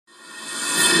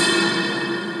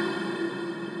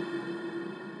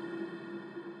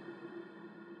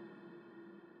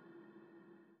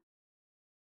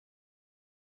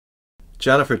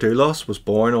Jennifer Dulos was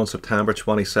born on September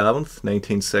 27,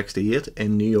 1968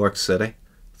 in New York City.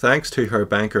 Thanks to her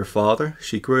banker father,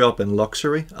 she grew up in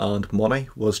luxury and money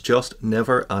was just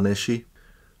never an issue.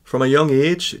 From a young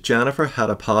age, Jennifer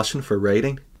had a passion for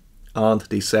writing and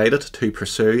decided to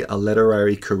pursue a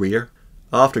literary career.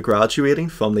 After graduating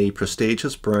from the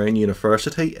prestigious Brown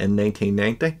University in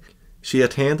 1990, she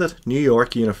attended New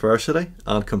York University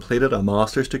and completed a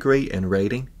master's degree in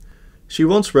writing. She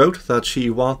once wrote that she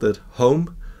wanted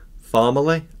home,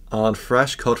 family and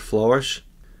fresh cut flowers.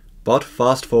 But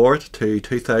fast forward to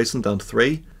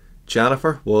 2003,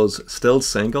 Jennifer was still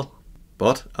single.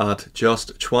 But at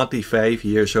just 25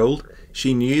 years old,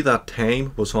 she knew that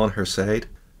time was on her side.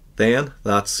 Then,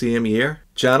 that same year,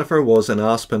 Jennifer was in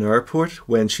Aspen Airport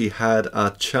when she had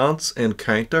a chance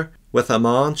encounter with a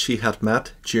man she had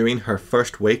met during her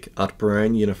first week at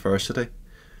Brown University.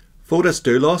 Fotis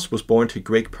Dulos was born to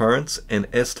Greek parents in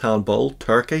Istanbul,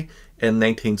 Turkey in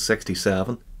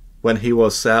 1967. When he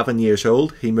was 7 years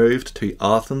old, he moved to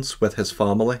Athens with his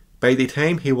family. By the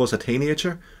time he was a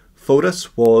teenager, Fotis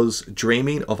was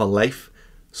dreaming of a life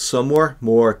somewhere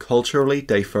more culturally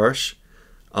diverse,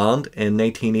 and in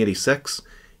 1986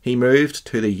 he moved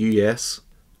to the US.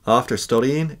 After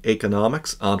studying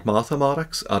economics and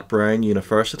mathematics at Brown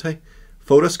University,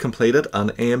 Fotis completed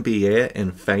an MBA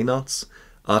in finance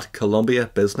at Columbia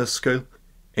Business School.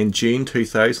 In June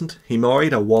 2000, he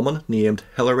married a woman named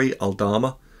Hilary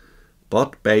Aldama,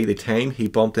 but by the time he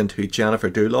bumped into Jennifer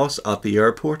Dulos at the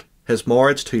airport, his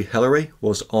marriage to Hilary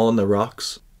was on the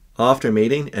rocks. After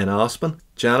meeting in Aspen,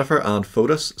 Jennifer and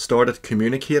Fotis started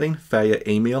communicating via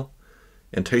email.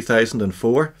 In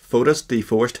 2004, Fotis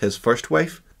divorced his first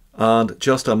wife, and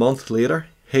just a month later,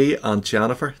 he and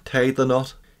Jennifer tied the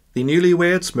knot. The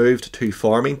newlyweds moved to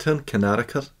Farmington,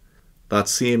 Connecticut. That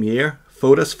same year,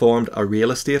 Fotis formed a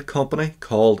real estate company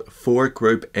called 4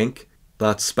 Group Inc.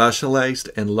 that specialised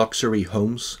in luxury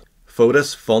homes.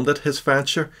 Fotis funded his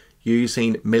venture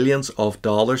using millions of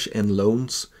dollars in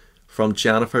loans from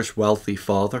Jennifer's wealthy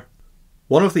father.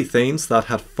 One of the things that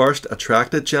had first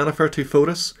attracted Jennifer to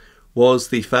Fotis was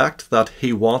the fact that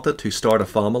he wanted to start a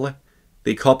family.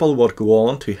 The couple would go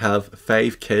on to have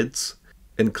 5 kids,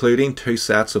 including 2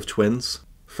 sets of twins.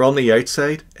 From the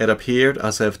outside, it appeared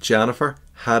as if Jennifer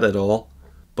had it all,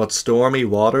 but stormy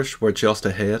waters were just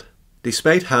ahead.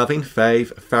 Despite having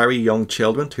 5 very young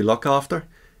children to look after,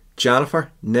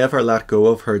 Jennifer never let go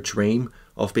of her dream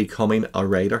of becoming a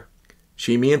writer.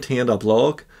 She maintained a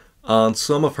blog, and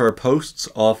some of her posts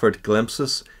offered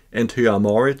glimpses into a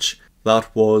marriage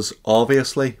that was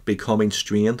obviously becoming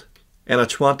strained. In a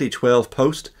 2012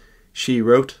 post, she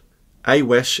wrote, "I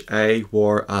wish I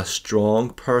were a strong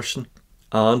person,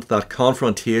 and that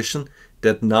confrontation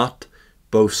did not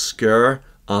both scare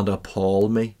and appall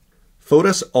me."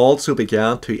 Fotis also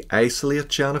began to isolate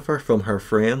Jennifer from her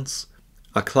friends,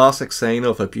 a classic sign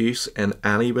of abuse in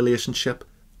any relationship.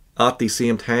 At the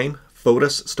same time,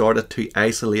 Fotis started to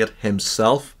isolate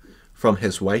himself from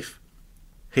his wife.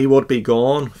 He would be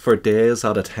gone for days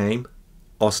at a time,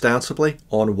 ostensibly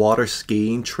on water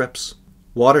skiing trips.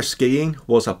 Water skiing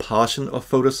was a passion of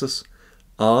Fotis's,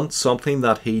 and something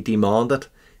that he demanded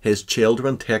his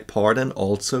children take part in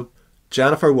also.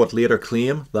 Jennifer would later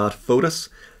claim that Fotis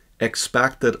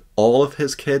expected all of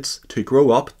his kids to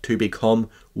grow up to become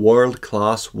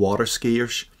world-class water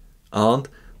skiers, and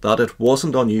that it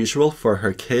wasn't unusual for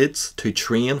her kids to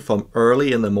train from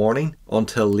early in the morning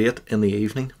until late in the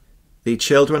evening. "The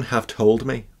children have told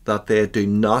me that they do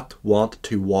not want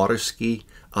to water ski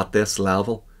at this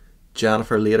level,"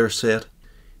 Jennifer later said.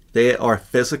 "They are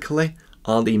physically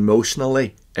and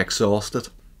emotionally exhausted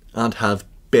and have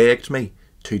begged me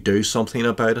to do something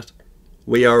about it.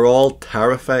 We are all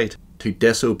terrified to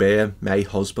disobey my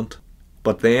husband."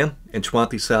 But then, in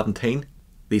 2017,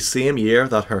 the same year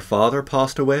that her father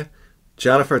passed away,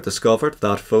 Jennifer discovered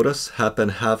that Fotis had been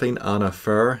having an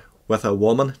affair with a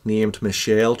woman named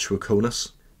Michelle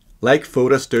Troconis. Like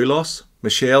Fotis Dulos,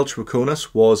 Michelle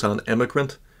Troconis was an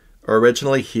immigrant,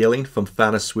 originally hailing from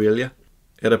Venezuela.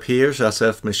 It appears as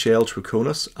if Michelle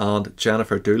Troconis and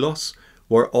Jennifer Dulos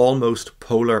were almost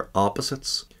polar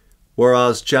opposites.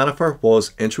 Whereas Jennifer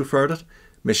was introverted,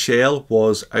 Michelle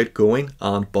was outgoing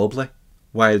and bubbly.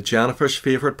 While Jennifer's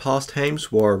favourite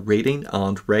pastimes were reading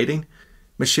and writing,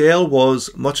 Michelle was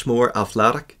much more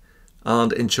athletic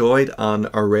and enjoyed an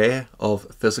array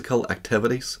of physical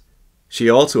activities. She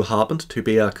also happened to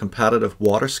be a competitive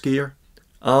water skier,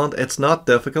 and it's not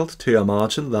difficult to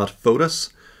imagine that Fotis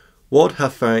would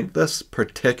have found this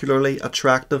particularly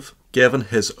attractive given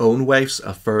his own wife's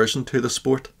aversion to the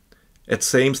sport. It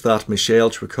seems that Michelle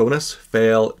Troconis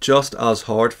fell just as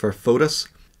hard for Fotis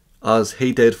as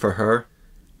he did for her.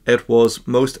 It was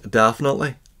most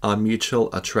definitely a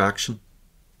mutual attraction.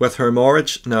 With her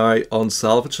marriage now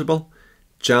unsalvageable,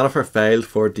 Jennifer filed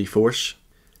for divorce.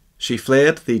 She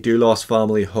fled the Dulos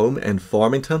family home in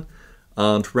Farmington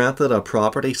and rented a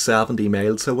property 70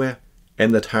 miles away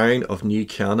in the town of New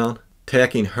Canaan,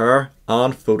 taking her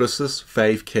and Fotis'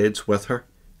 5 kids with her.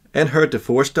 In her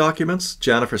divorce documents,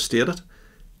 Jennifer stated,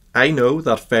 "I know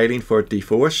that filing for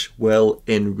divorce will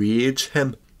enrage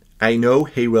him. I know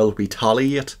he will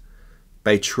retaliate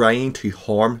by trying to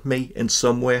harm me in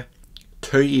some way."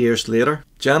 2 years later,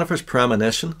 Jennifer's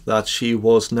premonition that she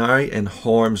was now in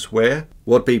harm's way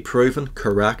would be proven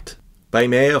correct. By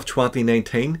May of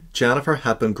 2019, Jennifer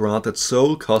had been granted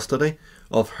sole custody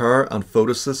of her and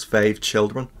Fotis' 5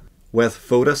 children, with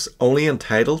Fotis only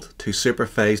entitled to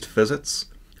supervised visits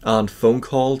and phone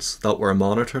calls that were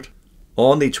monitored.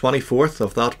 On the 24th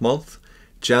of that month,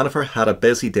 Jennifer had a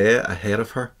busy day ahead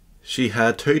of her. She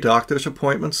had 2 doctor's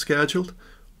appointments scheduled,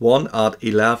 one at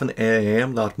 11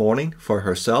 a.m. that morning for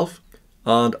herself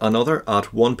and another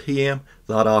at 1 p.m.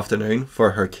 that afternoon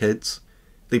for her kids.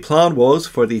 The plan was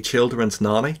for the children's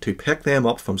nanny to pick them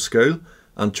up from school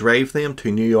and drive them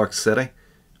to New York City,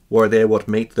 where they would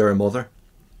meet their mother.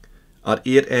 At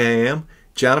 8 a.m,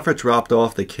 Jennifer dropped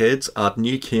off the kids at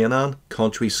New Canaan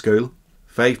Country School.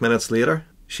 5 minutes later,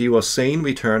 she was seen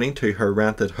returning to her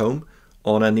rented home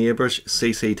on a neighbour's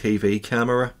CCTV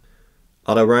camera.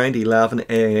 At around 11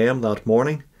 a.m. that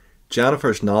morning,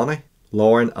 Jennifer's nanny,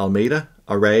 Lauren Almeida,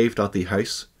 arrived at the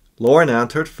house. Lauren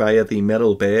entered via the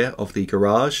middle bay of the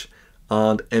garage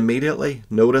and immediately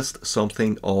noticed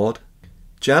something odd.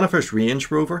 Jennifer's Range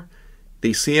Rover,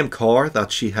 the same car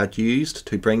that she had used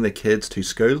to bring the kids to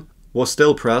school, was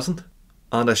still present,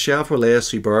 and a Chevrolet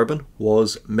Suburban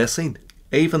was missing,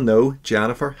 even though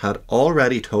Jennifer had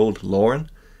already told Lauren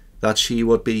that she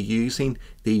would be using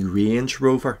the Range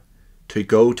Rover to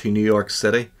go to New York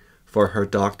City for her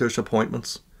doctor's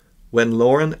appointments. When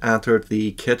Lauren entered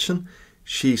the kitchen,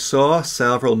 she saw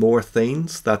several more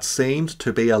things that seemed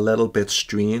to be a little bit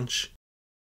strange.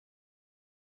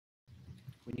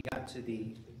 When you got to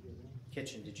the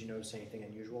kitchen, did you notice anything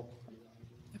unusual?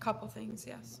 A couple things,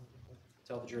 yes.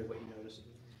 Tell the jury what you noticed.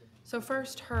 So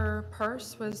first, her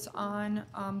purse was on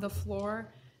the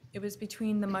floor. It was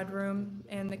between the mudroom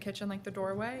and the kitchen, like the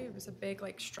doorway. It was a big,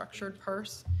 like, structured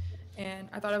purse. And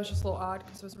I thought it was just a little odd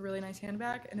because it was a really nice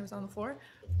handbag and it was on the floor.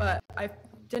 But I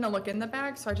didn't look in the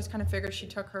bag, so I just kind of figured she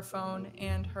took her phone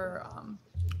and her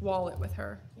wallet with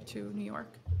her to New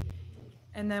York.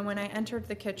 And then when I entered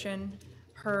the kitchen,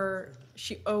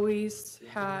 she always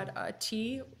had a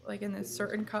tea, like in a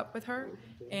certain cup with her,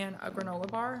 and a granola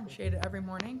bar. She ate it every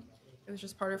morning. It was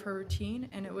just part of her routine,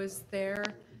 and it was there.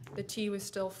 The tea was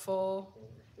still full,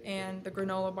 and the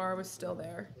granola bar was still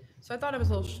there. So I thought it was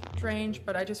a little strange,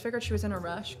 but I just figured she was in a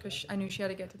rush because I knew she had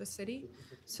to get to the city.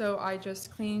 So I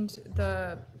just cleaned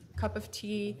the cup of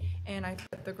tea, and I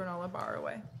put the granola bar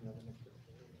away.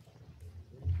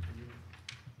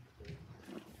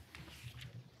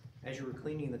 As you were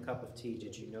cleaning the cup of tea,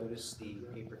 did you notice the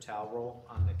paper towel roll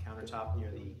on the countertop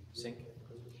near the sink?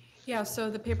 Yeah, so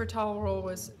the paper towel roll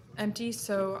was empty,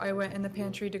 so I went in the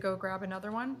pantry to go grab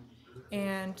another one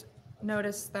and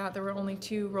noticed that there were only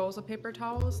 2 rolls of paper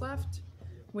towels left,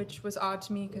 which was odd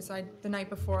to me because the night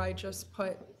before I just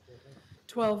put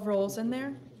 12 rolls in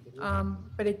there.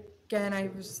 But again, I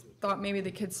thought maybe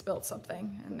the kids spilled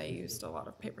something and they used a lot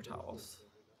of paper towels.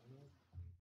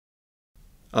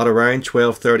 At around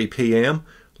 12:30 p.m,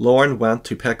 Lauren went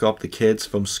to pick up the kids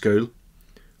from school.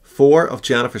 4 of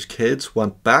Jennifer's kids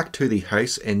went back to the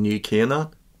house in New Canaan,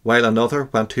 while another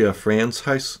went to a friend's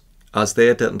house, as they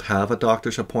didn't have a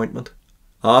doctor's appointment.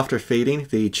 After feeding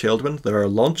the children their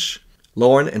lunch,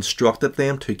 Lauren instructed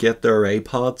them to get their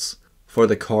iPads for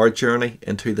the car journey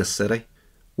into the city.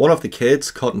 One of the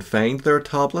kids couldn't find their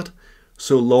tablet,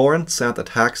 so Lauren sent a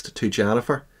text to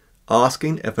Jennifer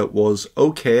asking if it was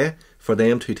okay for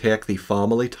them to take the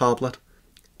family tablet.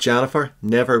 Jennifer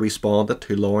never responded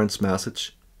to Lauren's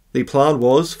message. The plan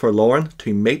was for Lauren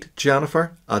to meet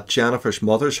Jennifer at Jennifer's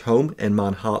mother's home in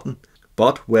Manhattan,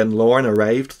 but when Lauren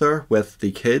arrived there with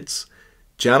the kids,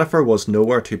 Jennifer was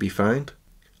nowhere to be found.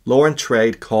 Lauren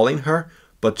tried calling her,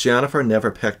 but Jennifer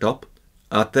never picked up.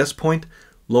 At this point,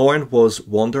 Lauren was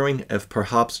wondering if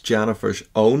perhaps Jennifer's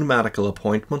own medical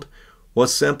appointment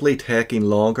was simply taking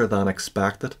longer than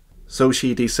expected. So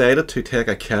she decided to take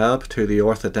a cab to the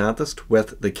orthodontist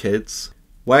with the kids.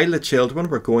 While the children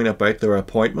were going about their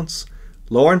appointments,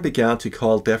 Lauren began to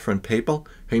call different people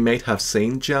who might have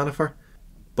seen Jennifer,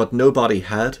 but nobody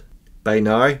had. By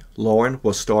now, Lauren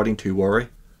was starting to worry.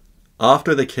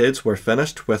 After the kids were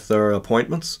finished with their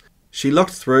appointments, She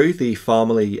looked through the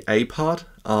family iPod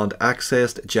and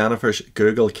accessed Jennifer's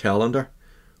Google Calendar,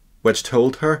 which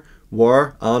told her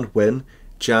where and when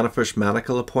Jennifer's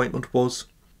medical appointment was.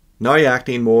 Now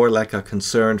acting more like a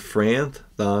concerned friend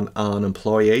than an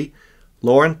employee,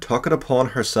 Lauren took it upon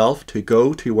herself to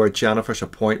go to where Jennifer's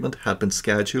appointment had been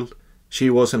scheduled.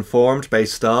 She was informed by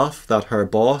staff that her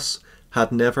boss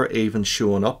had never even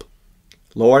shown up.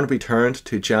 Lauren returned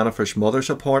to Jennifer's mother's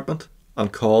apartment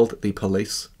and called the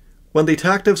police. When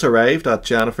detectives arrived at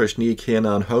Jennifer's New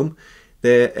Canaan home,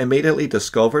 they immediately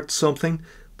discovered something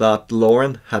that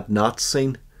Lauren had not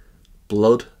seen: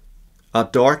 blood. A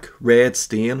dark red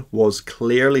stain was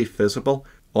clearly visible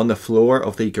on the floor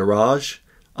of the garage,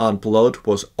 and blood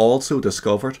was also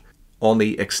discovered on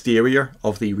the exterior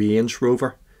of the Range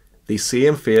Rover, the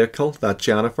same vehicle that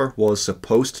Jennifer was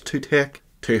supposed to take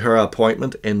to her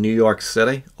appointment in New York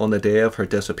City on the day of her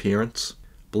disappearance.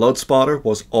 Blood spatter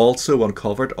was also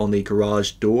uncovered on the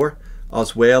garage door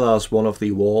as well as one of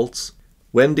the walls.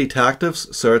 When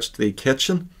detectives searched the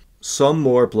kitchen, some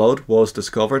more blood was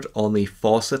discovered on the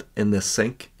faucet in the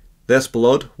sink. This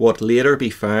blood would later be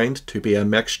found to be a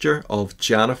mixture of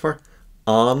Jennifer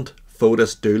and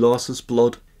Fotis Dulos's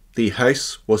blood. The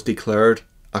house was declared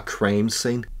a crime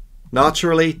scene.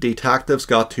 Naturally, detectives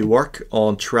got to work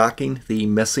on tracking the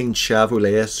missing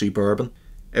Chevrolet Suburban.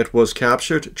 It was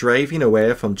captured driving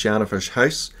away from Jennifer's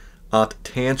house at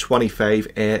 10:25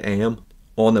 a.m.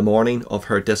 on the morning of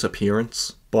her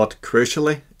disappearance. But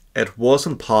crucially, it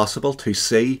wasn't possible to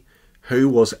see who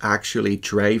was actually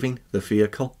driving the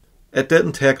vehicle. It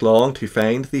didn't take long to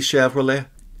find the Chevrolet.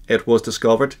 It was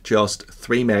discovered just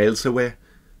 3 miles away,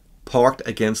 parked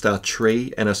against a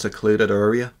tree in a secluded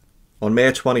area. On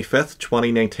May 25th,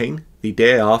 2019, the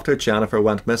day after Jennifer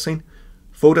went missing,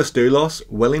 Fotis Dulos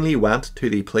willingly went to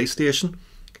the police station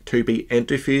to be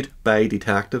interviewed by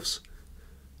detectives.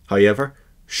 However,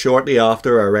 shortly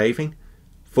after arriving,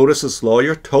 Fotis'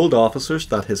 lawyer told officers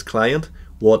that his client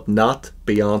would not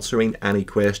be answering any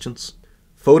questions.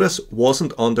 Fotis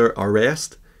wasn't under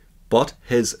arrest, but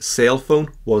his cell phone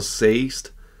was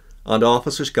seized, and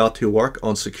officers got to work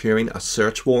on securing a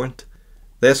search warrant.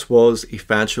 This was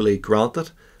eventually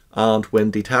granted, and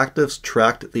when detectives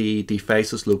tracked the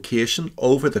device's location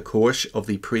over the course of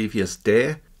the previous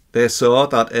day, they saw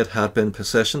that it had been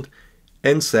positioned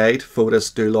inside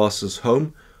Fotis Dulos's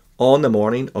home on the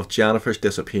morning of Jennifer's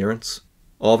disappearance.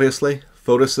 Obviously,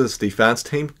 Fotis' defense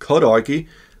team could argue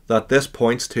that this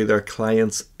points to their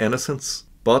client's innocence,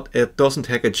 but it doesn't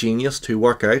take a genius to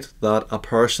work out that a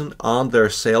person and their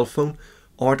cell phone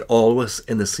aren't always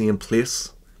in the same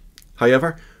place.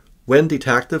 However, when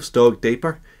detectives dug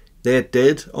deeper, they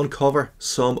did uncover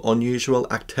some unusual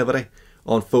activity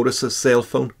on Fotis' cell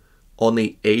phone on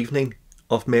the evening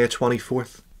of May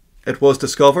 24th. It was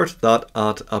discovered that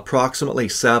at approximately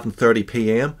 7:30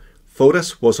 p.m,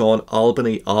 Fotis was on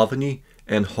Albany Avenue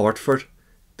in Hartford.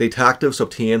 Detectives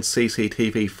obtained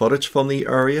CCTV footage from the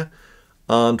area,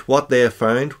 and what they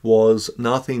found was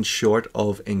nothing short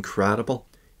of incredible.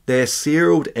 They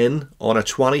zeroed in on a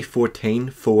 2014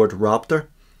 Ford Raptor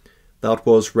that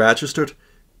was registered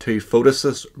to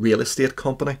Fotis' real estate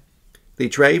company. The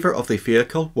driver of the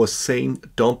vehicle was seen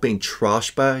dumping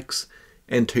trash bags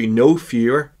into no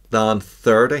fewer than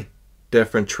 30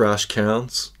 different trash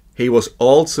cans. He was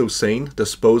also seen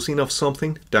disposing of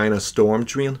something down a storm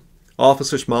drain.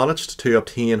 Officers managed to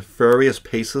obtain various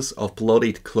pieces of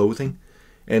bloodied clothing,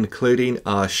 including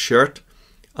a shirt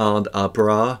and a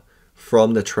bra,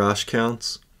 from the trash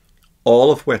cans,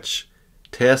 all of which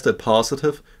tested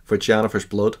positive for Jennifer's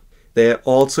blood. They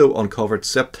also uncovered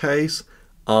zip ties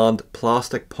and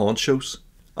plastic ponchos.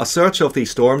 A search of the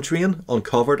storm drain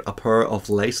uncovered a pair of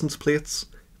license plates.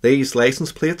 These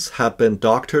license plates had been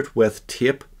doctored with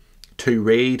tape to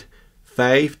read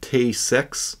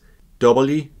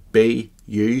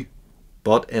 5T6WBU,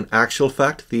 but in actual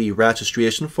fact the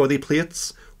registration for the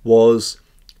plates was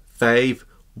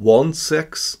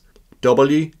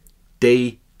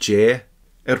 516WDJ.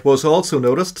 It was also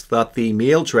noticed that the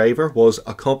male driver was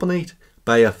accompanied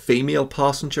by a female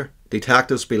passenger.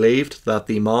 Detectives believed that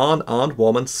the man and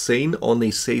woman seen on the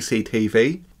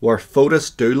CCTV were Fotis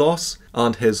Dulos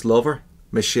and his lover,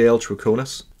 Michelle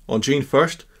Troconis. On June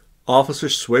 1st,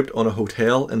 officers swooped on a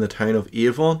hotel in the town of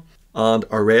Avon and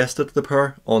arrested the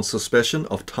pair on suspicion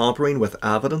of tampering with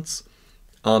evidence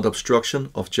and obstruction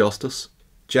of justice.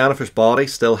 Jennifer's body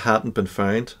still hadn't been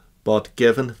found, but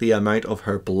given the amount of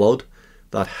her blood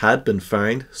that had been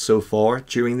found so far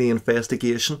during the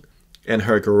investigation, in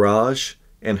her garage,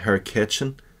 in her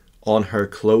kitchen, on her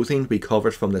clothing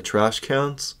recovered from the trash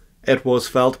cans, it was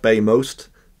felt by most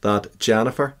that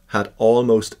Jennifer had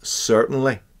almost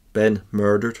certainly been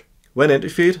murdered. When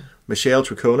interviewed, Michelle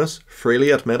Troconis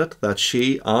freely admitted that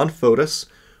she and Fotis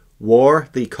were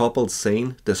the couple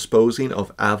seen disposing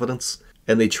of evidence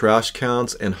in the trash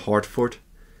cans in Hartford.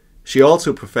 She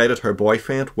also provided her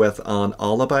boyfriend with an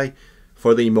alibi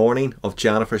for the morning of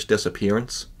Jennifer's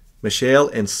disappearance. Michelle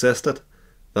insisted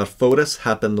that Fotis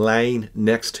had been lying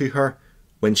next to her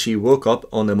when she woke up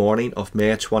on the morning of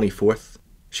May 24th.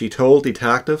 She told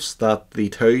detectives that the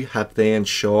two had then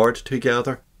showered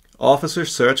together.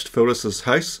 Officers searched Fotis'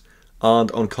 house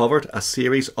and uncovered a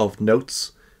series of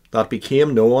notes that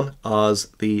became known as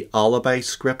the alibi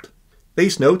script.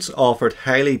 These notes offered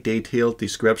highly detailed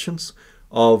descriptions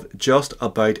of just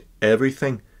about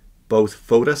everything both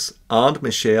Fotis and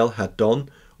Michelle had done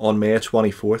on May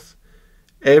 24th.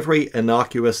 Every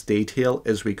innocuous detail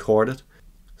is recorded,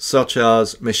 such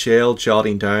as Michelle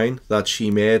jotting down that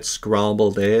she made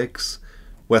scrambled eggs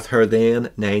with her then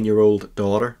 9-year-old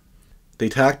daughter.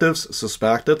 Detectives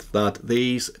suspected that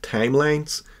these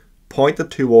timelines pointed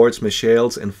towards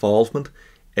Michelle's involvement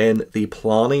in the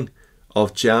planning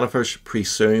of Jennifer's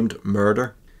presumed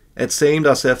murder. It seemed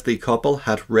as if the couple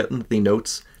had written the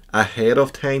notes ahead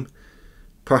of time,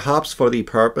 perhaps for the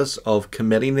purpose of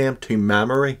committing them to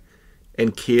memory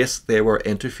in case they were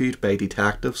interviewed by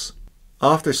detectives.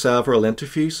 After several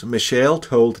interviews, Michelle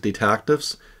told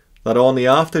detectives that on the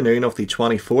afternoon of the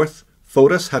 24th,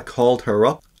 Fotis had called her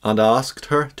up and asked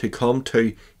her to come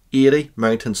to 80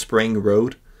 Mountain Spring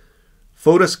Road.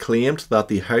 Fotis claimed that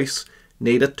the house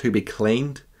needed to be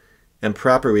cleaned in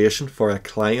preparation for a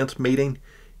client meeting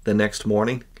the next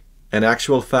morning. In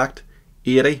actual fact,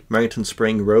 80 Mountain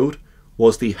Spring Road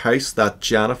was the house that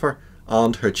Jennifer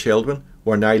and her children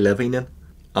were now living in,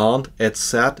 and it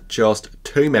sat just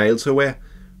 2 miles away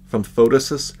from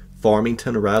Fotis'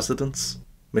 Farmington residence.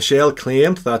 Michelle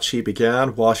claimed that she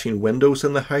began washing windows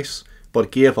in the house,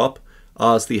 but gave up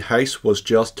as the house was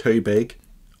just too big.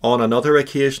 On another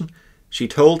occasion, she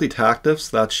told detectives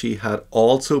that she had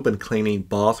also been cleaning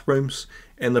bathrooms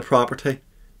in the property.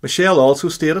 Michelle also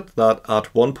stated that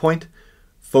at one point,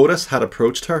 Fotis had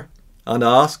approached her and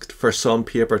asked for some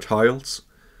paper towels,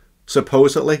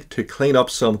 supposedly to clean up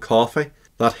some coffee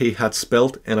that he had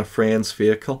spilt in a friend's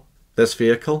vehicle. This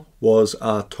vehicle was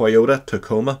a Toyota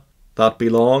Tacoma that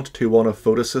belonged to one of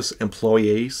Fotis'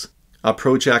 employees, a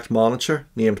project manager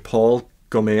named Paul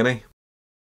Gomeni.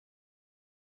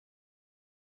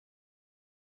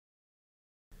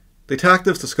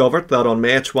 Detectives discovered that on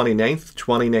May 29,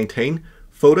 2019,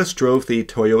 Fotis drove the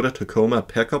Toyota Tacoma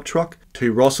pickup truck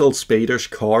to Russell Speeder's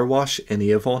car wash in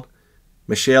Avon.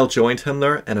 Michelle joined him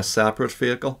there in a separate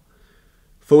vehicle.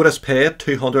 Fotis paid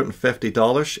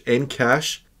 $250 in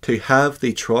cash to have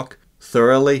the truck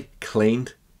thoroughly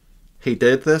cleaned. He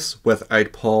did this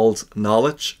without Paul's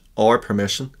knowledge or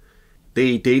permission.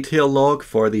 The detail log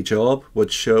for the job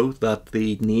would show that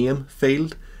the name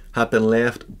field had been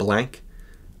left blank,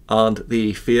 and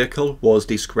the vehicle was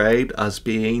described as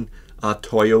being a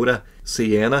Toyota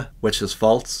Sienna, which is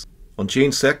false. On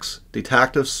June 6,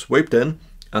 detectives swooped in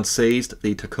and seized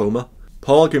the Tacoma.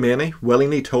 Paul Gomeni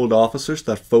willingly told officers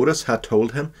that Fotis had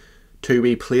told him to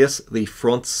replace the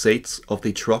front seats of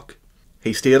the truck.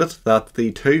 He stated that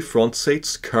the 2 front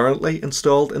seats currently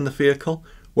installed in the vehicle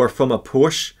were from a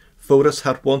Porsche Fotis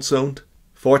had once owned.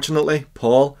 Fortunately,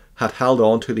 Paul had held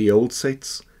on to the old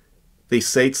seats, the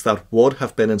seats that would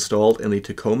have been installed in the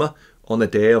Tacoma on the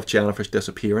day of Jennifer's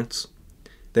disappearance.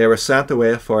 They were sent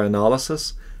away for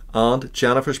analysis, and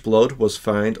Jennifer's blood was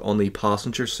found on the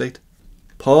passenger seat.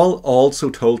 Paul also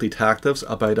told detectives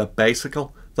about a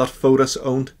bicycle that Fotis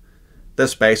owned.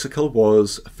 This bicycle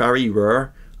was very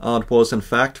rare and was in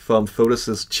fact from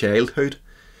Fotis' childhood.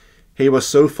 He was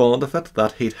so fond of it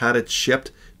that he'd had it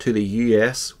shipped to the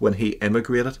US when he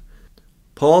immigrated.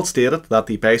 Paul stated that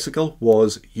the bicycle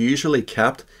was usually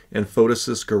kept in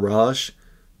Fotis' garage,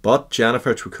 but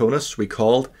Jennifer Troconis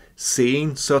recalled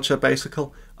seeing such a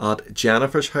bicycle at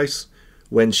Jennifer's house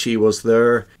when she was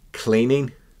there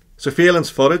cleaning. Surveillance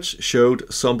footage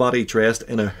showed somebody dressed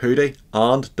in a hoodie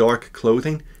and dark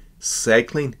clothing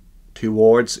cycling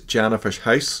towards Jennifer's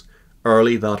house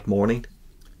early that morning.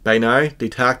 By now,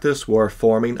 detectives were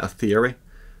forming a theory.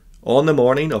 On the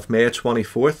morning of May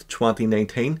 24th,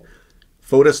 2019,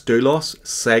 Jennifer Dulos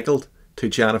cycled to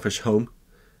Jennifer's home.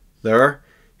 There,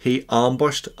 he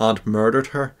ambushed and murdered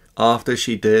her after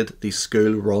she did the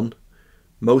school run,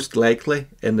 most likely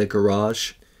in the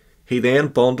garage. He then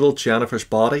bundled Jennifer's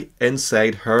body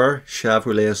inside her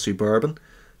Chevrolet Suburban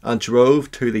and drove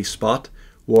to the spot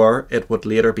where it would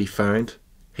later be found.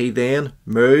 He then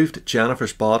moved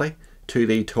Jennifer's body to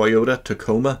the Toyota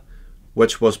Tacoma,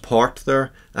 which was parked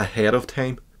there ahead of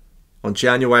time. On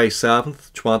January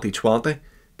 7th, 2020,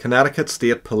 Connecticut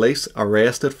State Police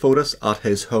arrested Fotis at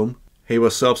his home. He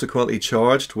was subsequently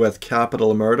charged with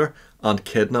capital murder and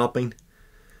kidnapping.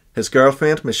 His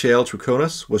girlfriend, Michelle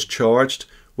Troconis, was charged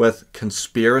with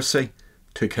conspiracy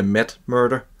to commit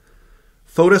murder.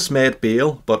 Fotis made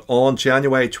bail, but on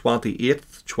January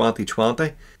 28th,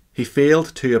 2020, he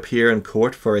failed to appear in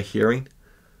court for a hearing.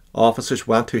 Officers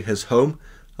went to his home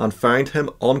and found him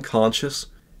unconscious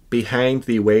behind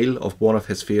the wheel of one of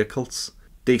his vehicles.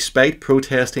 Despite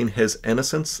protesting his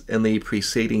innocence in the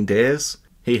preceding days,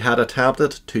 he had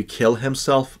attempted to kill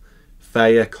himself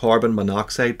via carbon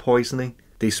monoxide poisoning.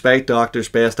 Despite doctors'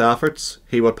 best efforts,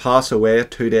 he would pass away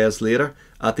 2 days later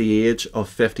at the age of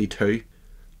 52.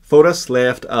 Fotis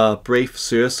left a brief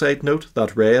suicide note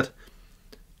that read,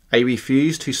 "I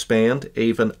refuse to spend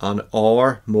even an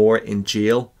hour more in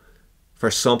jail for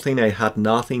something I had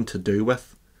nothing to do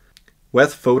with."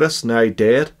 With Fotis now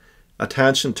dead,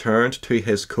 attention turned to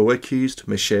his co-accused,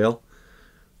 Michelle.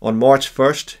 On March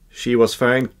 1st, she was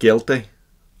found guilty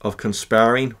of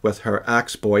conspiring with her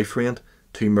ex-boyfriend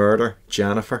to murder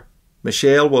Jennifer.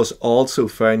 Michelle was also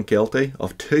found guilty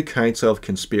of 2 counts of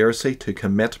conspiracy to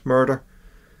commit murder,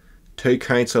 2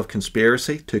 counts of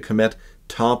conspiracy to commit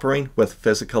tampering with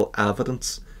physical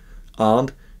evidence,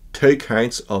 and 2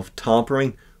 counts of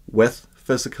tampering with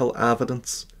physical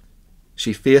evidence.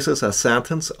 She faces a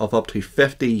sentence of up to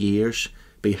 50 years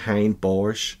behind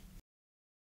bars.